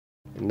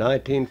In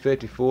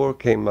 1954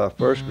 came my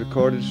first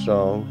recorded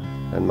song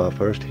and my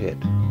first hit.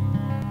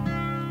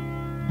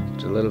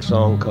 It's a little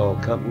song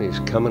called Company's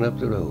Coming Up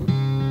the Road.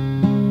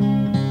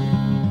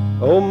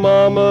 Oh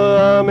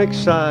mama, I'm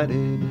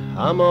excited,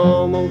 I'm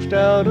almost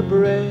out of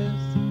breath.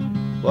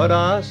 What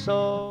I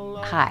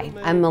saw. Hi,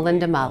 I'm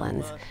Melinda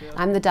Mullins.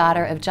 I'm the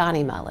daughter of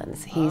Johnny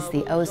Mullins. He's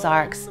the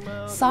Ozarks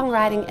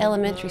songwriting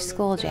elementary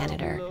school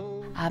janitor.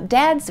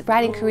 Dad's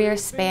writing career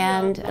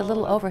spanned a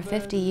little over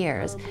 50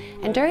 years,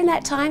 and during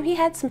that time he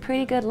had some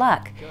pretty good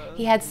luck.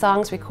 He had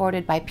songs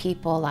recorded by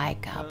people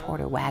like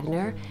Porter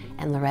Wagoner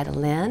and Loretta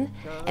Lynn,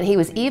 and he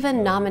was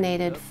even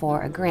nominated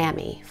for a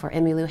Grammy for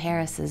Emmylou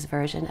Harris's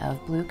version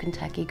of Blue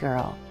Kentucky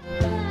Girl.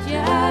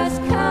 Just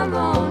come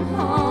on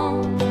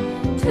home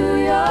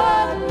to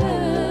your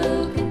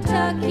Blue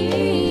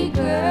Kentucky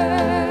girl.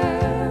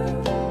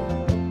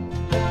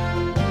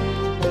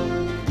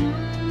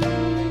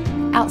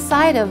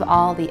 Outside of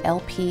all the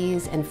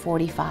LPs and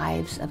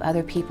 45s of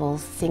other people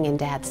singing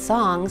Dad's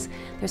songs,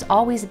 there's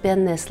always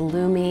been this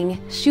looming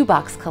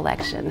shoebox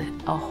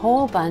collection, a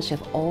whole bunch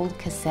of old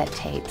cassette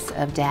tapes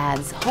of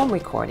Dad's home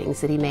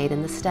recordings that he made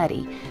in the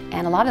study.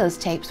 And a lot of those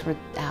tapes were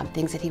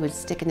things that he would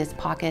stick in his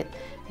pocket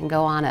and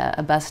go on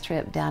a bus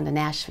trip down to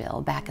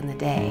Nashville back in the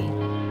day.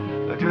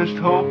 I just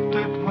hoped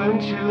that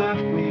when she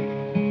left me,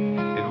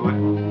 it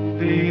wouldn't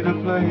be the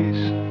place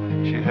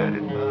she had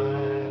in mind.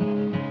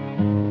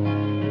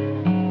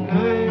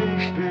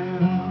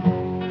 Nashville,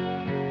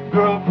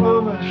 girl,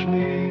 promise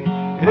me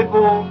it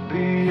won't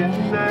be in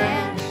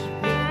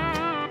Nashville,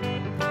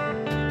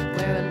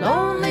 where a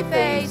lonely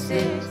face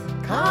is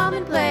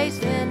commonplace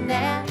in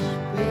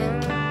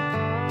Nashville,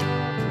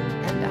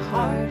 and the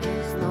heart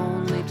is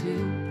lonely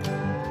too.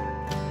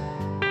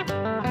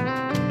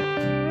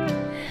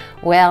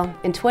 Well,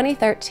 in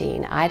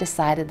 2013, I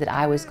decided that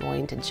I was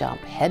going to jump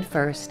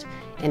headfirst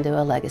into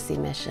a legacy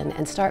mission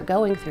and start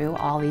going through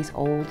all these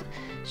old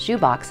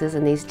shoeboxes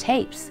and these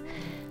tapes.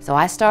 So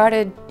I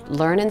started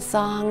learning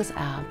songs,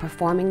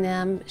 performing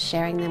them,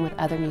 sharing them with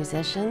other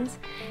musicians.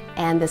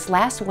 And this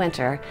last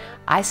winter,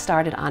 I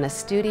started on a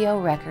studio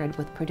record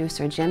with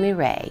producer Jim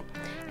Rea,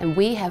 and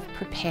we have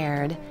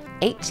prepared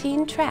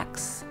 18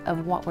 tracks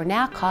of what we're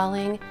now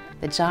calling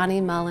the Johnny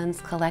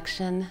Mullins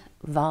Collection,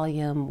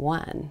 Volume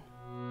 1.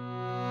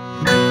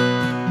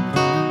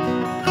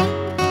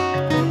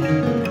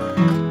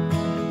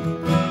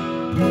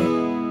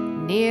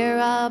 Near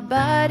a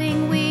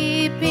budding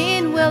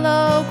weeping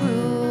willow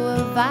grew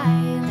a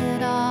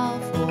violet all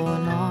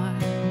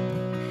forlorn,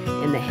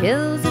 In the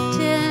hills of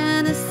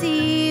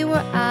Tennessee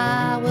where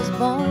I was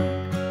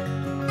born.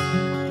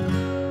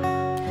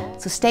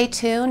 So stay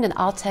tuned and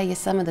I'll tell you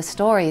some of the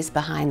stories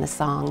behind the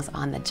songs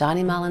on the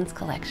Johnny Mullins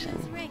Collection.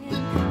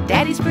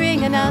 Daddy's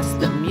bringing us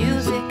the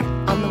music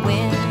on the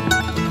wind.